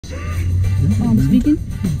Oh, I'm speaking.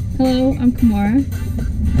 Hello, I'm KAMORA.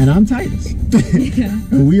 And I'm Titus. Yeah.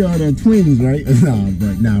 We are the twins, right?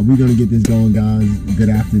 We're gonna get this going, guys. Good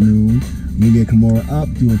afternoon. We get KAMORA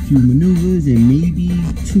up, do a few maneuvers, and maybe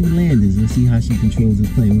 2 landings. Let's see how she controls this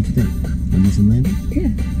plane. What you think? Wanna do some landings? Yeah.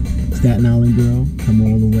 Staten Island girl, come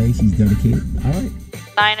all the way. She's dedicated. All right.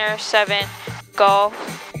 907 Golf.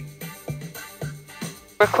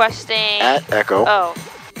 Requesting. At Echo. Oh,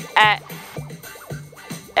 at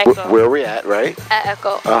Echo. Where are we at, right? At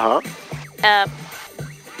Echo.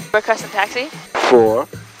 Requesting taxi For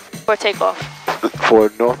takeoff.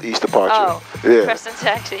 For northeast departure. Oh, yeah. requesting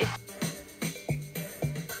taxi.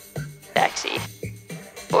 Taxi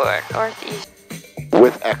for northeast.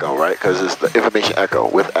 With Echo, right? Because it's the information Echo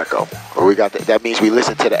with Echo. Or we got that means we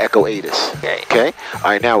listen to the Echo ATIS. Great. Okay. All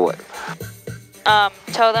right. Now what?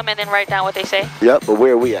 Tell them and then write down what they say. Yep. But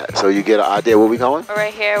where are we at? So you get an idea where we going? We're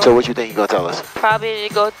right here. So what you think he's gonna tell us? Probably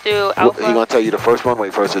to go through Alpha. He's gonna tell you the first runway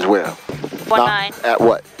first as well. 19. At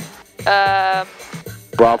what?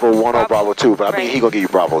 Bravo 1 or Bravo 2, but I mean, right. he's going to give you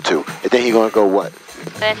Bravo 2. And then he's going to go what?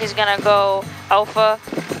 Then he's going to go Alpha,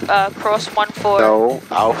 cross 14. No,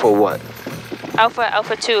 Alpha what?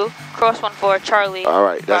 Alpha 2, cross 14, Charlie. All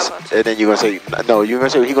right, that's, and then you're going to say, no, you're going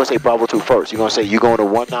to say, he's going to say Bravo 2 first. You're going to say, you're going to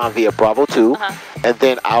 19 via Bravo 2, and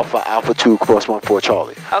then Alpha 2, cross 14,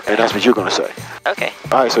 Charlie. Okay. And that's what you're going to say. Okay.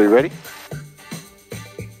 All right, so you ready?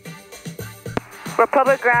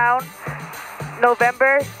 Republic ground.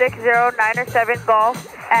 November 60907 Golf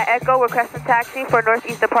at Echo, requesting taxi for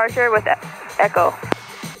northeast departure with Echo.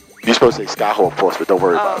 You're supposed to say Skyhawk first, but don't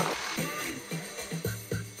worry about it.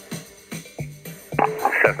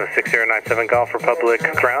 Cessna 6097 Golf, Republic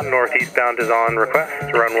ground, northeastbound is on request,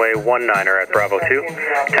 runway 19er at Bravo 2,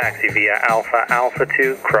 taxi via Alpha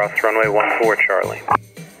 2, cross runway 14 Charlie.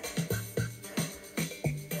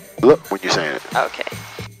 Look when you're saying it. Okay.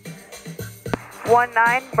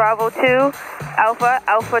 19 Bravo 2, Alpha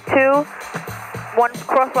 2,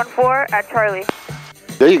 cross 14 at Charlie.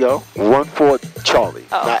 There you go, 14 Charlie,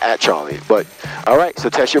 not at Charlie. But all right, so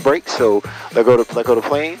test your brakes. So let go to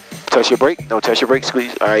plane. Test your brake. No, test your brake.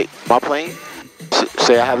 Squeeze. All right, my plane.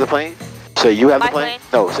 Say I have the plane. Say you have the plane.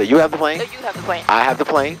 No, say you have the plane. No, you have the plane. I have the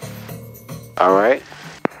plane. All right.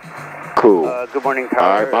 Cool. Good morning, Tower.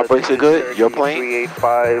 All right, my brakes are good. Your plane.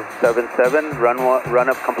 38577. Run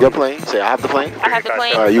up complete. Your plane. Say I have the plane. I have the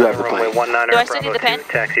plane. You have the plane. Do I still need the pen?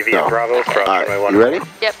 Taxi via Bravo, cross All runway right, you ready?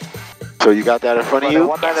 Yep. So you got that in front of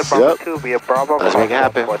you? Bravo 2 via Bravo. Let's make it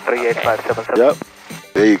happen. 38577. Yep.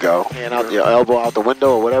 There you go. Hand out your elbow out the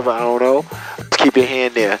window or whatever. I don't know. Just keep your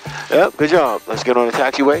hand there. Yep. Good job. Let's get on the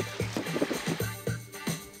taxiway.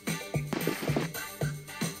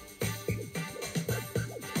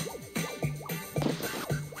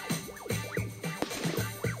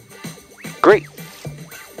 Great.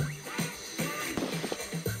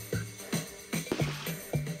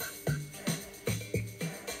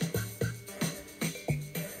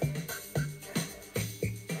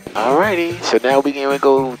 Alrighty, so now we're gonna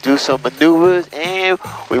go do some maneuvers and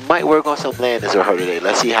we might work on some landings with her today.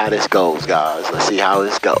 Let's see how this goes, guys. Let's see how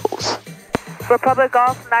this goes. Republic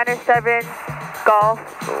Golf 907 Golf.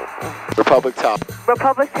 Republic Tower.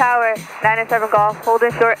 Republic Tower 907 Golf.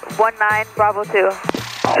 Holding short 19 Bravo 2.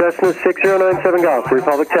 Cessna 6097 Golf,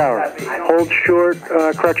 Republic Tower. Hold short,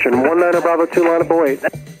 correction, 19 Bravo 2, line up and wait.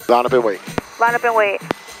 Line up and wait. Line up and wait.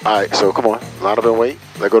 Alright, so come on. Line up and wait.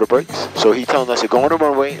 Let go the brakes. So he's telling us to go on the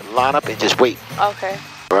runway, line up and just wait. Okay.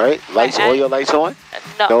 Alright? Lights, all your lights on?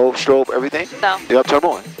 No. No strobe, everything? No. Yep, turn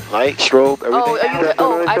them on. Light, strobe, everything? I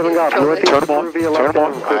didn't Golf, control it. northeast Turn them on. approved via Turn them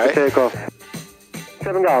on. left, clear for takeoff.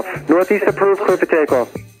 7 Golf, northeast approved, clear for takeoff.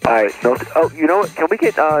 Alright, you know what? Can we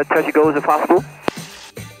get touch and goes if possible?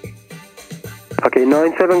 Okay,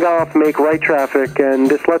 97 Golf, make right traffic, and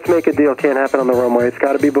this let's make a deal can't happen on the runway. It's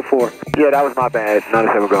got to be before. Yeah, that was my bad.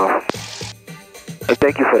 97 Golf.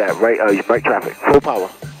 Thank you for that. Right traffic. Full power.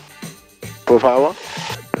 Full power.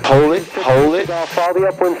 Hold it. Hold it. Follow the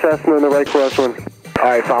upwind Cessna in the right crosswind.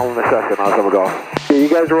 Alright, following the Cessna, 97 Golf. Yeah, you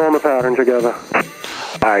guys are rolling the pattern together.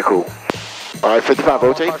 Alright, cool. Alright, 55,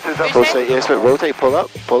 rotate. Rotate, yes, rotate, pull up,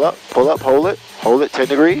 hold it, 10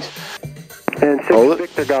 degrees. And 6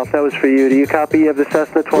 Victor Golf, that was for you. Do you copy of the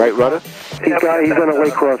Cessna 12? Right rudder. He's on a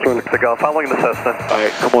late crosswind. Victor Golf, following the Cessna.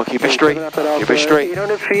 Alright, come on, keep it straight. Keep it straight.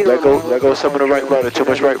 Let go some of the right rudder, too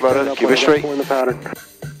much right rudder. Keep it straight.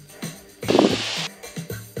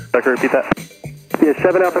 I can repeat that. Yeah,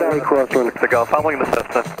 7 up and out crosswind. Victor Golf, following the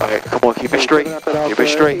Cessna. Alright, come on, keep it straight. Keep it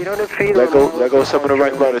straight. Let go some of the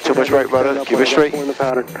right rudder, too much right rudder. Keep it straight. I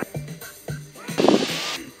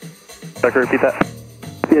can repeat that.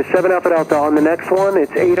 Yeah, 7 Alpha Delta. On the next one,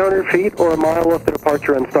 it's 800 feet or a mile off the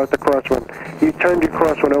departure and start the crosswind. You turned your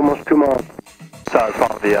crosswind almost 2 miles. So I was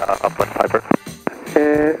following the upwind Piper.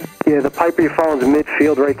 Yeah, the Piper you're following is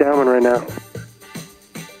midfield right downwind right now.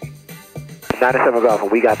 97 Golf,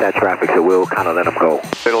 and we got that traffic, so we'll kind of let them go.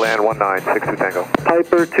 It'll land 1962 Tango.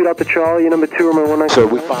 Piper, 2 Delta Charlie, number 2, runway 19. So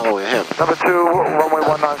we following him. Number 2, runway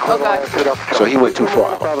 19, clear to land, 2 Delta Charlie. So he went too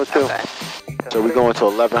far. Bravo 2. Okay. So we going to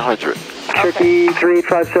 1100. Cherokee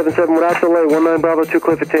 38577 without delay, 19 Bravo 2,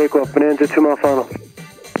 clear for takeoff, Bonanza 2 mile final.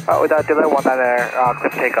 Without delay, 19 clear for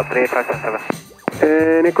takeoff, 38577.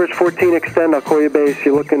 And Icarus 14, extend, I'll call you base.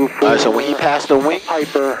 You're looking for... Alright, so when he passed the wing,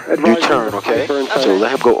 Piper. you turn, okay? So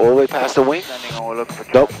let him go all the way past the wing.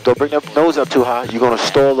 Nope, don't bring the nose up too high. You're going to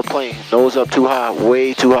stall the plane. Nose up too high,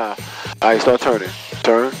 way too high. Alright, start turning.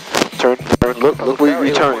 Turn. Look where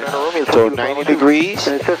you're turning. So 90 degrees.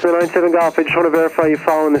 And Cessna 97 Golf, I just want to verify you're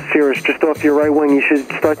following the Cirrus. Just off your right wing, you should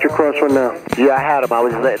start your crosswind now. Yeah, I had him. I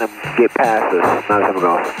was letting him get past us. 97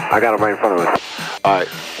 Golf. I got him right in front of us. Alright,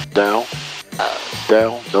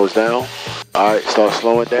 down, nose down. Alright, start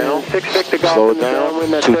slowing down. 6 Victor Golf. Slow it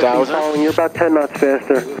down. 2000. You're about 10 knots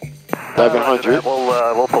faster. 1100.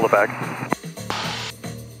 We'll pull it back.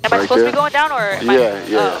 Am I Right supposed there. to be going down or?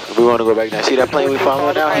 Yeah. We want to go back now. See that plane we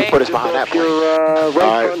following now? He put us behind that plane.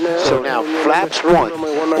 Alright, so now flaps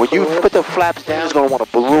 1. When you put the flaps down, it's going to want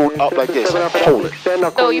to balloon up like this. Hold it.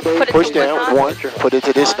 So you put it Push to down, what 1, put it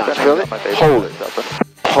to this notch. Feel it? Hold it.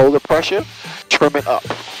 Hold the pressure, trim it up.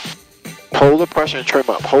 Hold the pressure and trim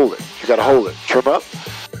up. Hold it. You got to hold it. Trim up.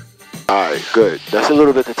 Alright, good. That's a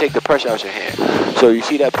little bit to take the pressure out your hand. So you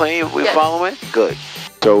see that plane we're following? Good.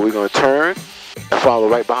 So we're going to turn and follow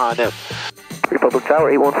right behind them. Republic Tower,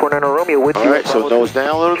 8149 Romeo with you. Alright, so nose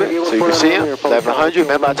down a little bit so you can see him. 1100.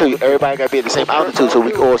 Remember I told you everybody got to be at the same altitude so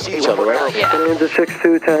we can all see each other, right? Yeah. Bonanza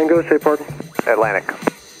 62 Tango, say pardon. Atlantic.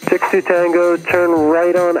 62 Tango, turn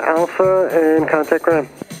right on Alpha and contact ground.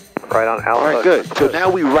 Right on Alpha. Alright, good. So now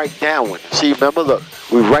we right downwind. See, remember, look,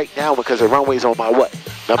 we right downwind because the runway's on my what?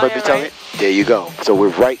 Remember me telling you? There you go. So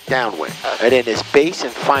we're right downwind. And then it's base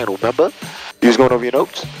and final, remember? You was going over your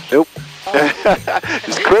notes? Nope.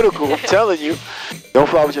 It's critical, I'm telling you. Don't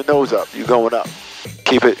fly with your nose up. You're going up.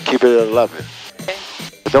 Keep it at 11. Okay.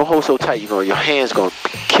 Don't hold so tight, your hand's going to be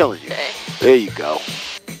killing you. Okay. There you go.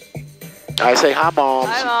 I say hi, moms.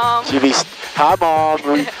 Hi, Mom. She be, hi, mom.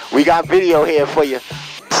 We got video here for you.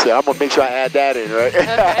 So I'm gonna make sure I add that in, right?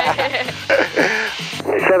 Okay.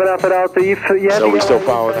 7 Alpha Delta, you So we still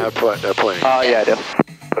following that plane. Yeah, I do.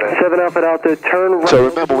 7 Alpha Delta, turn right. So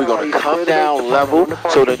remember, we're gonna come down level.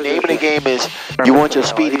 So the name of the game is you want your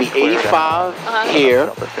speed to be 85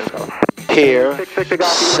 here,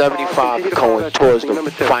 75 going towards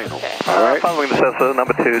the final. All right. Following the Cessna,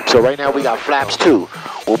 number 2. So right now we got flaps 2.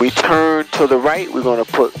 When we turn to the right, we're gonna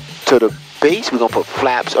put to the base. We're gonna put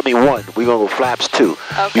flaps. 1. We're gonna go flaps 2.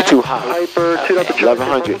 Okay. You're too high. Hyper, 2 Delta Charlie.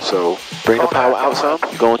 1100. So bring the power out some.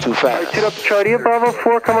 You're going too 2 fast. Delta Charlie, Bravo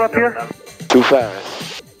 4 coming up here. Too fast.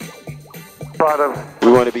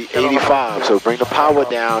 We want to be 85, so bring the power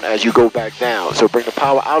down as you go back down. So bring the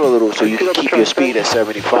power out a little so you can keep your speed at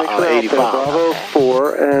 75, 85. Bravo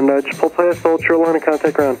 4, and just pull past ultra line and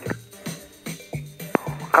contact ground.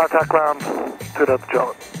 Contact ground, 2 Delta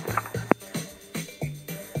Charlie.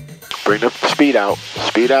 Bring the speed out.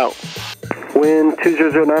 Speed out. Wind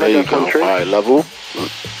 2009. There you go. All right, level.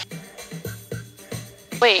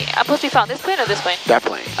 Wait, I'm supposed to be following this plane or this plane? That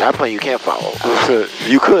plane. That plane you can't follow.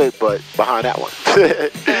 You could, but behind that one.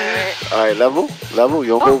 All right, level. Level.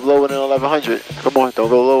 You don't go lower than 1100. Come on, don't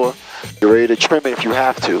go lower. You're ready to trim it if you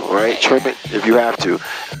have to, all right? Trim it if you have to.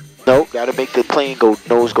 Nope, got to make the plane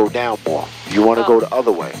nose go down more. You want to go the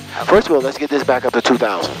other way. First of all, let's get this back up to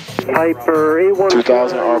 2000. Hyper 814.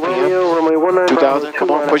 2000 RPM. 2000.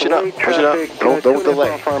 Come on, push it up. Push it up. Don't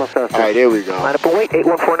delay. All right, there we go. Line up and wait,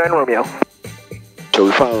 8149 Romeo. So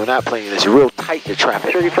we're following that plane. It's real tight, the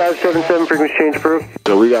traffic. 3577, frequency change approved.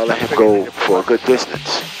 So we got to let him go for a good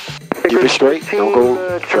distance. Keep it straight. Don't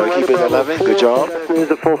go. Try to keep it at 11. Good job. Is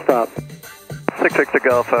a full stop. 66 to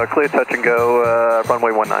Golf, clear touch and go,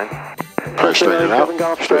 runway 19. All right, straighten it out.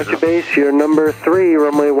 Golf, start your base. You're number 3,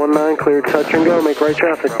 runway 19, clear touch and go. Make right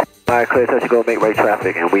traffic. All right, clear touch and go, make right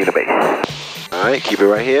traffic, and we in the base. All right, keep it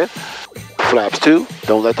right here. Flaps 2.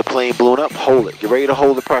 Don't let the plane balloon up. Hold it. Get ready to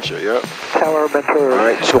hold the pressure. Yep. Tower mentor. All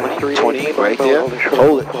right, 20 right there.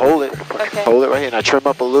 Hold it. Hold it. Okay. Hold it right here. Now trim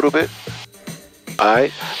up a little bit. All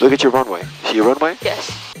right. Look at your runway. See your runway?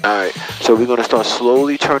 Yes. All right. So we're gonna start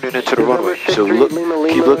slowly turning into the runway. So look,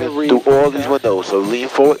 keep looking through all these windows. So lean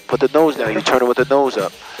forward. Put the nose down. You turn it with the nose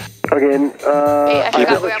up. Again, I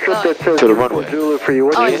have a strip that says to the runway. Zulu for you.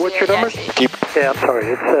 What's your number? Yeah, I'm sorry.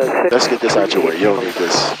 It says Let's get this out your way. You don't need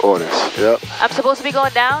this orders. Yep. I'm supposed to be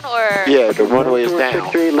going down, or? Yeah, the runway is down.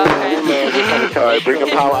 Okay. All right, bring the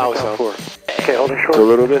power out, son. Okay, hold it short. So a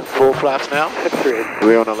little bit, full flaps now.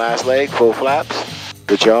 We're on the last leg, full flaps.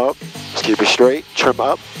 Good job. Let's keep it straight. Trim it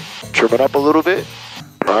up a little bit.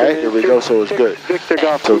 All right, here we go, so it's good.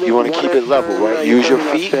 So you want to keep it level, right? Use your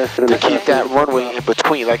feet to keep that runway in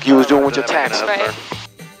between, like you was doing with your taxi. Right.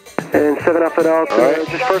 And 7 up and out. Alright,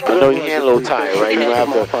 I know your hand a little tired, right? You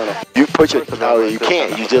have to, you put your, no, you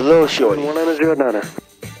can't, you just a little shorty. 1909.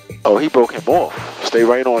 Oh, he broke him off. Stay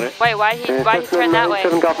right on it. Wait, why he turned that way?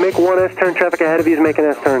 7 golf, make one S-turn, traffic ahead of you is making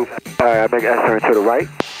S-turns. Alright, I make S-turn to the right.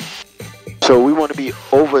 So we want to be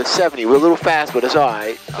over 70. We're a little fast, but it's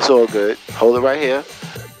alright. It's all good. Hold it right here.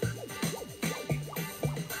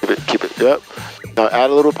 Keep it, yep. Now add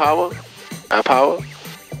a little power. Add power.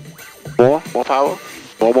 More power.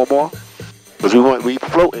 More. Because we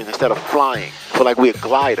floating instead of flying. Feel like we're a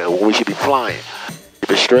glider when we should be flying.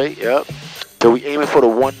 Keep it straight, yep. So we aiming for the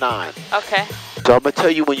 19. Okay. So I'm gonna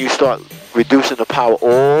tell you when you start reducing the power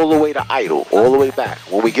all the way to idle, all the way back.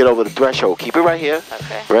 When we get over the threshold, keep it right here.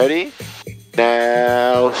 Okay. Ready?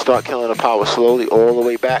 Now start killing the power slowly all the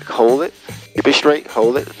way back. Hold it. Keep it straight.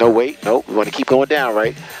 Hold it. No, wait. Nope. We want to keep going down,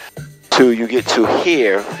 right? Till you get to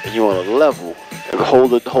here and you want to level. And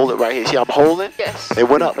hold it right here. See how I'm holding? Yes. It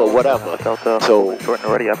went up, but whatever. So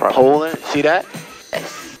hold it. See that?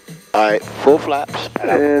 Yes. All right. Full flaps.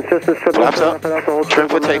 And Flaps up. Trim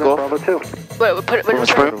for takeoff. Wait, put it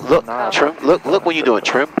Trim. Look. Trim. Look when you're doing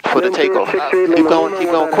trim for the takeoff. Keep going.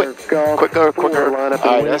 Quicker.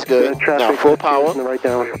 All right. That's good. Now full power.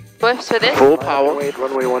 What's for this? Full power.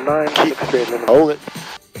 Runway 19. Hold it.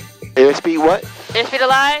 Airspeed what? Airspeed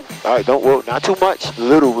alive. All right, don't work. Not too much.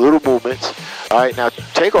 Little movements. All right, now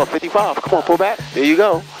take off 55. Come on, pull back. There you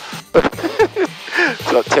go.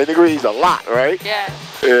 So 10 degrees, a lot, right? Yeah.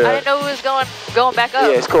 Yeah. I didn't know it was going back up.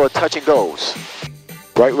 Yeah, it's called touch and goes.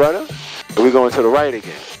 Right rudder? And we're going to the right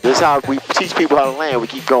again. This is how we teach people how to land. We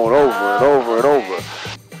keep going over and over and over.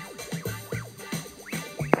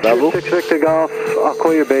 Level. 6 Victor Golf. I'll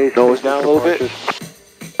call your base. Nose down a little bit.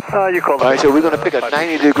 You call. All right, so we're going to pick a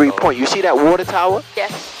 90-degree point. You see that water tower?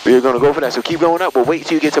 Yes. We're going to go for that. So keep going up, but wait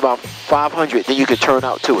till you get to about 500. Then you can turn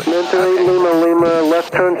out to it. Lima,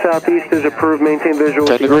 left turn southeast is approved. Maintain visual.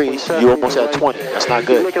 10 degrees. You almost at 20. That's not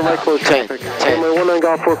good. 10.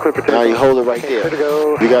 Now you hold it right there.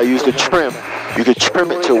 You got to use the trim. You can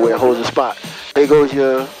trim it to where it holds the spot. There goes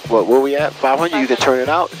your, where we at? 500. You can turn it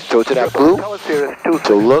out. Throw it to that blue.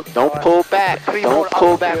 So look, don't pull back. Don't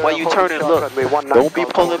pull back while you turn it. Look, don't be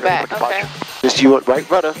pulling back. Okay. Just you right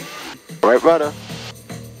rudder. Right rudder.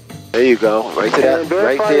 There you go. Right to that.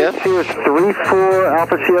 Right there. Sirius 3-4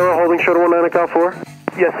 Alpha Sierra holding short of 19 at Golf 4.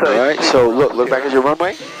 Yes, sir. All right, so look back at your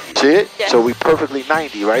runway. See it? Yes. So we perfectly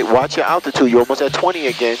 90, right? Watch your altitude. You're almost at 20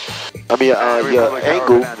 again. I mean, your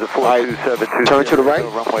angle. All right, turn to the right.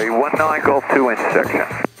 Runway 19 Golf 2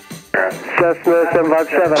 intersection. Cessna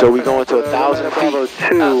 757. So we going to 1,000 Bravo feet.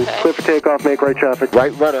 2, Okay. clear for takeoff, make right traffic.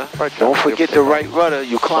 Right rudder. Don't forget the right rudder.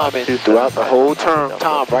 You climbing throughout the whole time.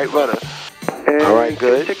 Right rudder. And All right,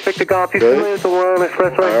 good. 6 Victor Golf, you Good. familiar with the Warren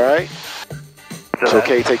Expressway? All right. It's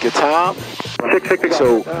okay. Take your time. 6 Victor Golf.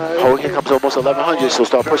 So here comes almost 1100. So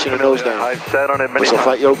start pushing the nose down. I've sat on it many So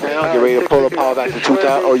flight yoke down. Get ready to pull the power back to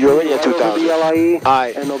 2,000. Oh, you're already at 2,000. All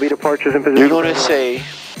right. And there'll be departures in position. You're gonna say.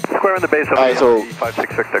 Square in the base of All right, so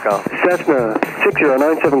 56 Victor Golf. Cessna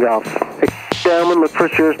 6097 Golf. Downwind, look for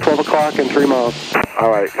Sirius 12 o'clock and 3 miles. All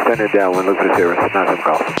right, send it downwind. Look for Sirius. Not him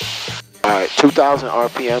golf. All right, 2,000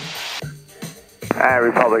 RPM.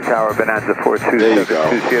 Republic Tower, Bonanza 42. There you go.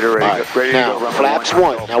 Theater ready, All right. ready Now, to go. flaps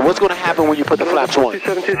 1. Now, what's going to happen when you put the flaps 1?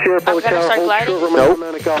 272 Sierra Public I'm gonna Tower, start hold gliding? short, Nope.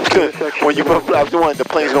 remaining 9 Golf 2 intersection. When you put flaps 1, the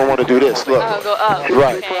plane's going to want to do this. Look. Oh, go up.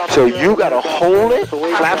 Right. Okay. So you got to hold it,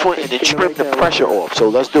 flaps 1, and then trim the pressure off. So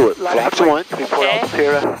let's do it. Flaps 1.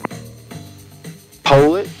 Okay.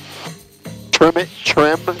 Hold it. Trim it.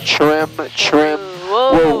 Trim.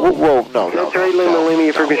 Whoa. No. Delta 8 Lima, Lima,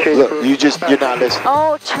 your frequency. Look, you're not listening.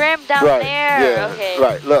 Oh, trim down Right. there. Yeah. Okay.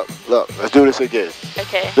 Right. Look. Let's do this again.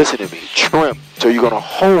 Okay. Listen to me. Trim. So you're gonna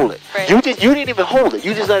hold it. Right. You didn't even hold it.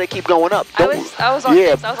 You just let it keep going up. I was on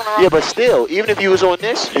yeah, this. I was on the wrong yeah, but still, even if you was on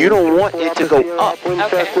this, you don't want it to go up.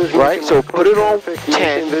 Okay. Right? So put it on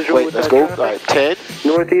 10. Wait, let's go. All right, 10.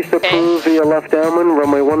 Northeast approved via left downwind,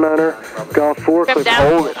 runway 19er, Golf 4. Trim click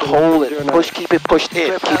down. Hold it. Keep it pushed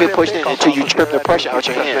in. Keep it pushed in until you trim the pressure out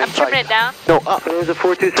your hand. I'm trimming it down. No, up. There's a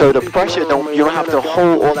 427. So the pressure, you don't have to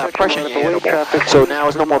hold all that pressure in your hand anymore. So now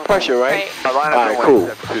it's no more pressure, right? Right. All right, cool.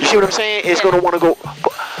 You see what I'm saying? It's going to want to go,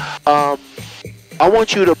 I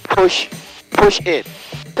want you to push in.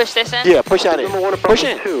 Push this in? Yeah, push that in. Push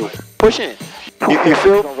in. Push in. You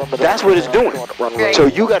feel? That's what it's doing. Great. So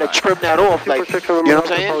you got to trim that off, like, you know what I'm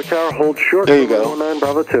saying? Hold short. There you go. 19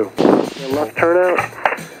 Bravo 2. Left turnout.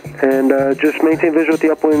 And just maintain visual with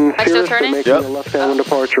the upwind Cirrus. Making a left downwind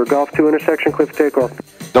departure. Golf 2 intersection, clear for takeoff.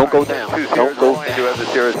 Don't go down. Don't go down.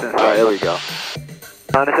 Alright, there we go.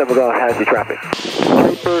 97 Golf, has the traffic.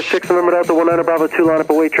 Piper 6 November Delta 19 Bravo 2, line up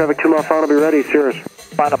and wait, traffic 2 mile final, be ready, Cirrus.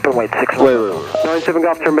 Line up and wait, 6 Wait. 97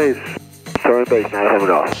 Golf, turn base. Turn base, 97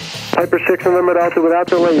 Golf. Piper 6 November Delta, without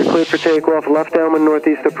delay, you're cleared for takeoff, left downwind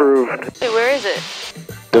northeast approved. Wait, where is it?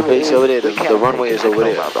 The base over there, the runway is over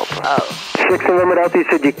there. Oh. 6 November Delta, you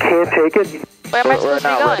said you can't take it? Where am I supposed to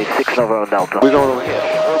be going? 6 November Delta. We're going over here.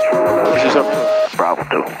 See something? Bravo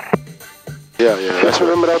 2. Yeah, 6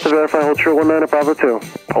 November Delta, verify, hold short 19 at Bravo 2.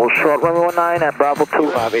 Hold short, runway 19 at Bravo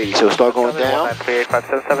 2. 580, so start going down.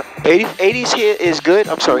 577. 80s here is good.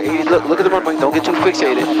 I'm sorry, 80s, look at the runway. Don't get too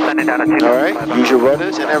fixated. Alright? Use your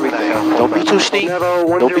rudders and everything. Don't be too steep.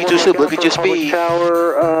 Don't be too steep. Look at your speed.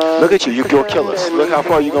 Look at you. You're going to kill us. Look how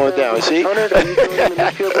far you're going down. See? Move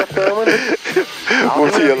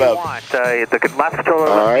to your left.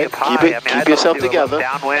 Alright, keep yourself together.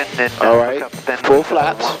 Alright, full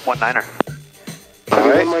flaps. 19er.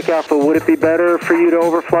 Okay, Mike Alpha, would it be better for you to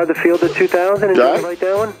overfly the field at 2000 and do it right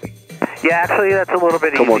down? Yeah, actually, that's a little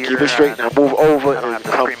bit easier. Come on, keep it straight. Now move over and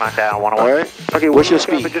come. Fremont down, 101. Alright? Okay, What's your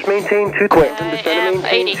speed? Just maintain 2000. Quick.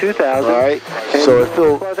 Maintain 2000. Alright, so if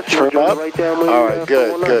it'll trim up. Alright,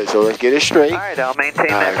 good. So let's get it straight. Alright, I'll maintain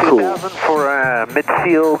that 2000 for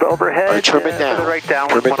midfield overhead. Alright, trim it down.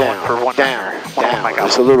 Trim it down. Down.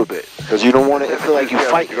 Just a little bit. Because you don't want it to feel like you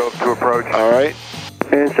fight. To approach. Alright?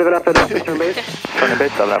 And 7 up at turn base. Turn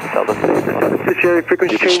base, I'll have to tell them. Sherry,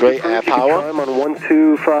 frequency Keep it change. straight, add power. I'm on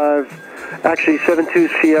 125, actually 72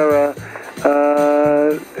 Sierra,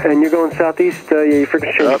 and you're going southeast. Yeah, your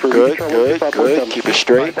frequency change. Up, good. Keep it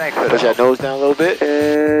straight. Push that nose down a little bit.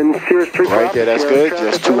 And Sirius 3. Right there, that's good.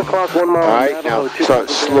 Just 2. Alright, now start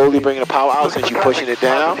slowly bringing the power out since you're pushing it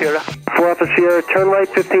down. 4 Alpha Sierra, turn right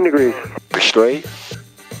 15 degrees. Straight.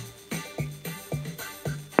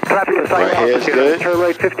 Right here is good. Turn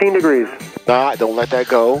right 15 degrees. Nah, don't let that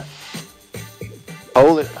go.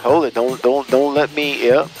 Hold it. Don't let me.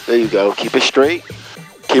 Yep. There you go. Keep it straight.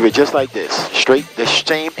 Keep it just like this. Straight, the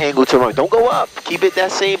same angle to run. Don't go up. Keep it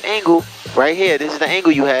that same angle. Right here. This is the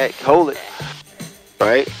angle you had. Hold it.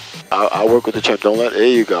 Right. I'll work with the trim. Don't let. There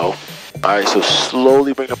you go. All right. So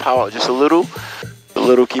slowly bring the power out just a little.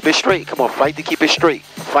 Keep it straight. Come on. Fight to keep it straight.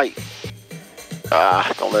 Fight.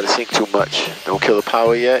 Don't let it sink too much. Don't kill the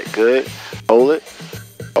power yet. Good. Hold it.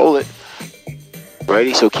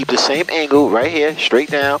 Ready? So keep the same angle right here, straight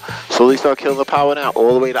down. Slowly start killing the power now.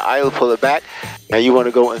 All the way to idle, pull it back. Now you want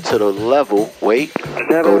to go into the level. Wait.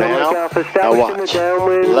 Go down. Now watch.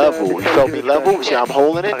 Level. You felt me level? See, I'm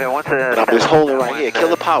holding it. And I'm just holding right here. Kill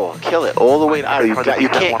the power. Kill it. All the way to idle. You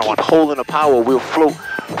can't keep holding the power. We'll float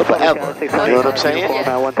forever. You know what I'm saying?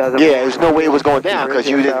 Yeah, there's no way it was going down because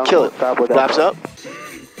you didn't kill it. Flaps up.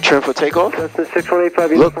 Trim for takeoff.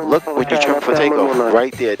 Look when you trim for takeoff.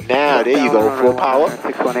 Right there. Now, there you go. Full power.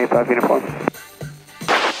 6185 uniform.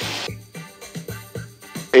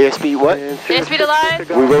 Airspeed what? Airspeed alive.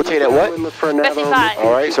 We rotate at what? 55.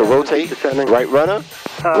 Alright, so rotate. Right rudder.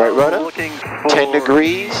 10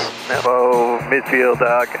 degrees. Nevo, midfield,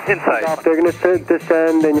 inside. They're going to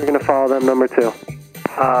descend and you're going to follow them, number 2.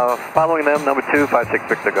 Following them, number 2,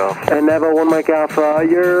 566 to go. And Nevo, 1 Mike Alpha,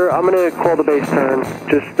 I'm going to call the base turn.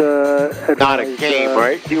 Just, advise, not a game,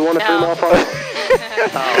 right? Do you want to turn off on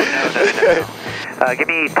No. Give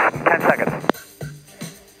me 10 seconds.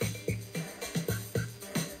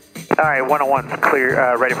 Alright, 101's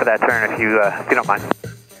clear, ready for that turn if you don't mind.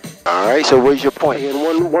 Alright, so where's your point?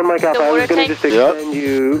 And one Mike Alpha, I was going to just extend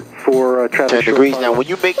you for traffic. 10 degrees. Now, when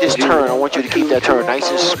you make this turn, I want you to keep that turn nice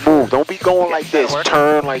and smooth. Don't be going like this.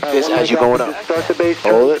 Turn like this as you're going up.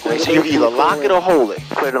 Hold it. So you can either lock it or hold it.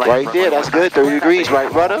 Right there, that's good. 30 degrees,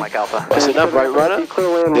 right rudder. That's enough, right rudder.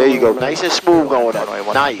 There you go. Nice and smooth going up.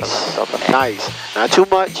 Nice. Not too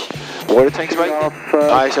much. Water tanks right there.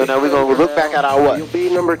 Alright, so now we're going to look back at our what? You'll be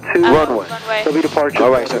number 2. Runway. You'll be departure.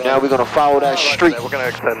 Alright, so now we're going to follow that street. We're going to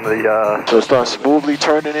extend the... So start smoothly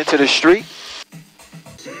turning into the street.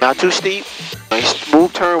 Not too steep. Nice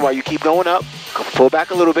smooth turn while you keep going up. Pull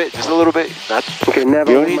back a little bit, just a little bit. You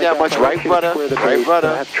don't need that much. Right rudder. Right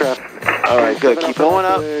rudder. Alright, good. Keep going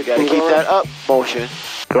up. You got to keep that up motion.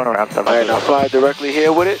 Going around. Alright, now fly directly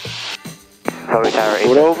here with it. Tower Tower 8.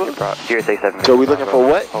 Move over. 067. So we looking for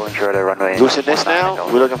what? Holding short of runway. Loosen this now.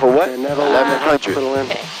 We're looking for what? 1100.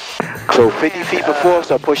 Okay. So 50 feet before,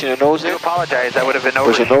 start pushing the nose I in. apologize, that would have been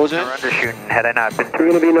Push your nose in. or undershooting had I not been We're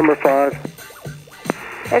going to be number 5.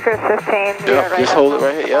 Icarus 15. Yep, just hold it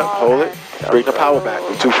right here. Yep, hold it. Bring the power back.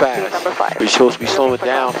 We're too fast. We're supposed to be slowing it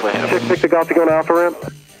down for him. 6 to Golf to go on Alpha ramp.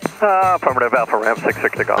 Affirmative Alpha ramp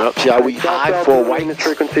 66 to Golf. Yep, see how we high four whites?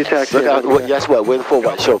 Frequency taxi. Look out, guess what? Where the four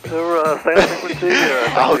whites? Show me.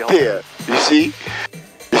 Out there. You see?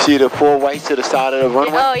 You see the four whites to the side of the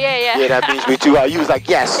runway? Oh, yeah. Yeah, that means we too high. You was like,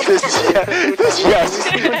 yes. Yes.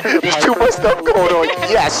 There's too much stuff going on.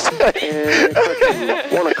 Yes.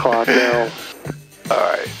 1 o'clock now.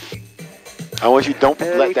 Alright. I want you, don't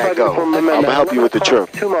let that go. I'm going to help you with the trim.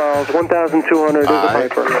 2 miles, 1,200 is the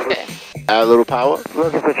Piper. Okay. Add a little power?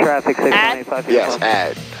 Looking for traffic, 695. Yes,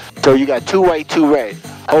 add. So you got 2 white, 2 red.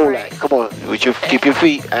 Hold that. Come on. Would you keep your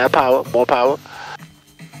feet? Add power. More power.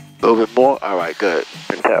 A little bit more. Alright, good.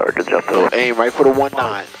 Tower to jump So aim right for the 19.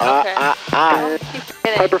 Keep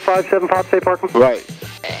getting. Piper 57, pop, stay parking. Right.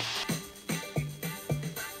 Okay.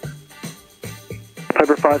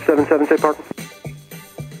 Piper 577, stay parking.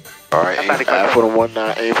 Alright, add for the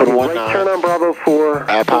 19. Aim for the Right turn 19. on Bravo 4.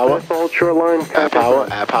 Add power. Hold short line. Add power.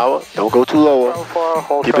 Add power. Don't go too lower.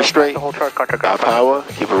 Keep it straight. Add power.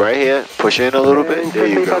 Keep it right here. Push in a little bit. There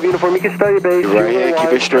you go. Uniform, you can stay your base. Right here.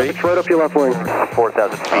 Keep it straight. It's right up your left wing.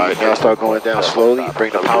 4,000 feet. Alright, now start going down slowly.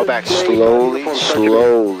 Bring the power back slowly.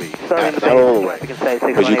 Slowly. Not all the way.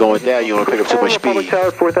 Because you're going down, you don't pick up too much Public speed.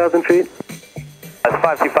 Tower, 4,000 feet. That's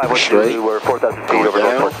 525. Straight. We're 4,000 feet over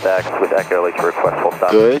Down. Northport Stacks with Echo Lakes request full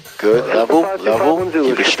stop. Good, good. Level, level.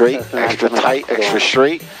 Keep it straight. Extra tight, extra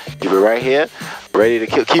straight. Keep it right here. Ready to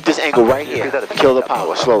kill. Keep this angle right here. Kill the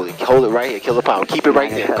power slowly. Hold it right here. Kill the power. Keep it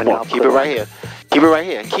right there. Come on. Keep it right here. Keep it right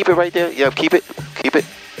here. Keep it right there. Yep. Keep it. Keep it.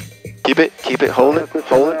 Keep it. Keep it. Hold it.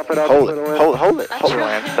 Hold it. Hold it. Hold it.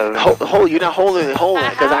 Hold. You're not holding it. Hold it.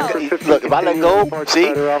 Because look, if I let go, see,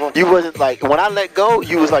 you wasn't like when I let go,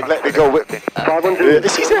 you was like letting it go with me.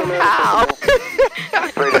 She said, how?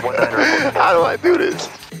 How do I do this?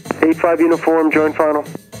 85 uniform, join final.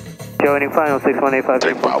 Joining final 6185.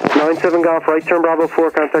 Take Bravo. 97 Golf, right turn Bravo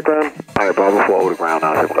 4, contact ground. All right, Bravo 4 over the ground.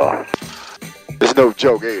 97 Golf. There's no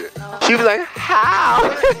joke, ain't it? She was like, how?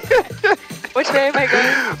 Which way am I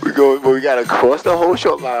going? We gotta cross the whole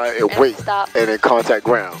short line and wait, stop. and then contact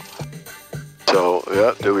ground. So,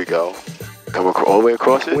 yep, there we go. Come all the way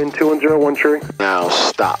across it. Wind 210, tree. Now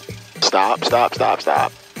stop. Stop, stop, stop,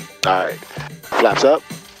 stop. All right, flaps up.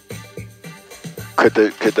 Cut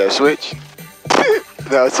that switch.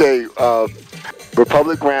 Now say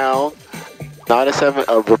Republic ground 97.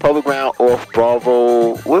 Republic ground off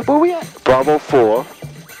Bravo. Where we at? Bravo 4,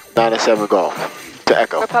 97 Golf. To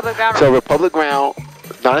Echo. Republic ground. So Republic ground,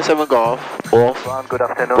 97 Golf, off Good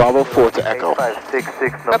afternoon. Bravo 4 to Echo.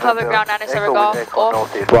 8566 Republic ground 97 Golf,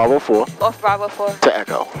 off. Bravo 4 Off Bravo 4. to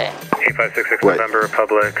Echo. Okay. 8566 Wait. November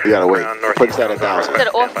Republic. You gotta wait. Ground, Put this at 1,000. Said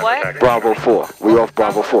off what? Bravo 4. We off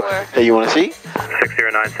Bravo 4. Hey, you wanna see?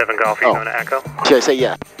 6097 Golf, you going to Echo? Should I say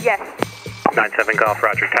yeah? Yes. 97 Golf,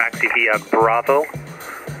 Roger. Taxi via Bravo.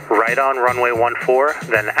 Right on runway 14,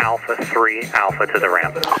 then Alpha 3, Alpha to the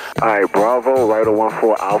ramp. All right, Bravo, right on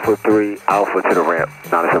 14, Alpha 3, Alpha to the ramp,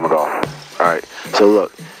 97 Golf. All right, so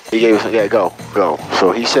look, he gave us, yeah, go.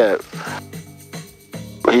 So he said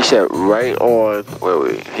right on, where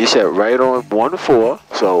we? He said right on 14,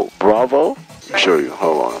 so Bravo, I'll show you,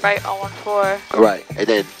 hold on. Right on 14. Right, and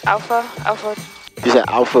then Alpha. he said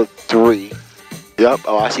Alpha 3. Yep,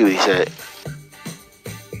 oh, I see what he said.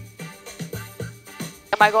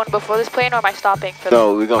 Am I going before this plane or am I stopping for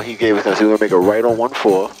No, he gave us, so we're gonna make a right on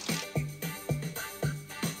 14.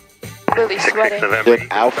 really sweating? Then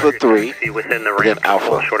Alpha 3, within the then ramp,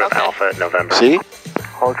 Alpha. short of Okay. Alpha at November. See?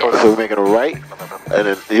 So we're making a right, and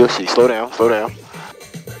then you'll see, slow down. 0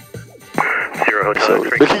 Hotel So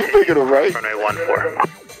Victory. keep making a right. Runway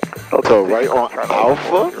 14. So right on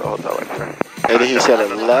Alpha, and then he said a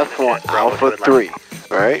left on Alpha 3,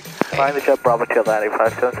 right? Find the jet Bravo Tail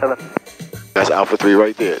 9577. That's Alpha 3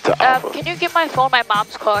 right there to Alpha. Can you get my phone? My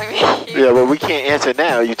mom's calling me. Yeah, well we can't answer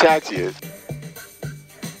now, you taxi it.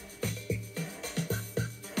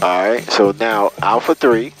 Alright, so now Alpha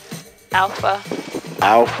 3. Alpha.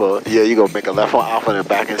 Alpha, yeah, you gonna make a left on Alpha and then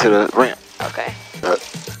back into the ramp. Okay.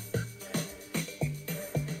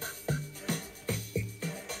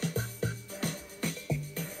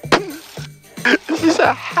 She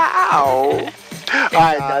said, how?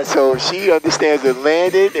 Alright, so she understands that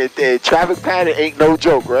landing and traffic pattern ain't no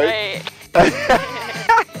joke, right? Right.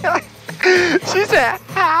 She said,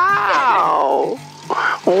 how?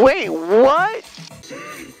 Wait, what?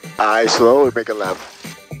 Alright, slow and make a left.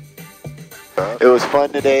 It was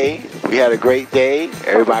fun today. We had a great day.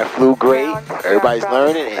 Everybody flew great. Everybody's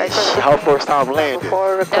learning. And her first time landing.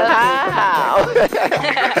 Wow.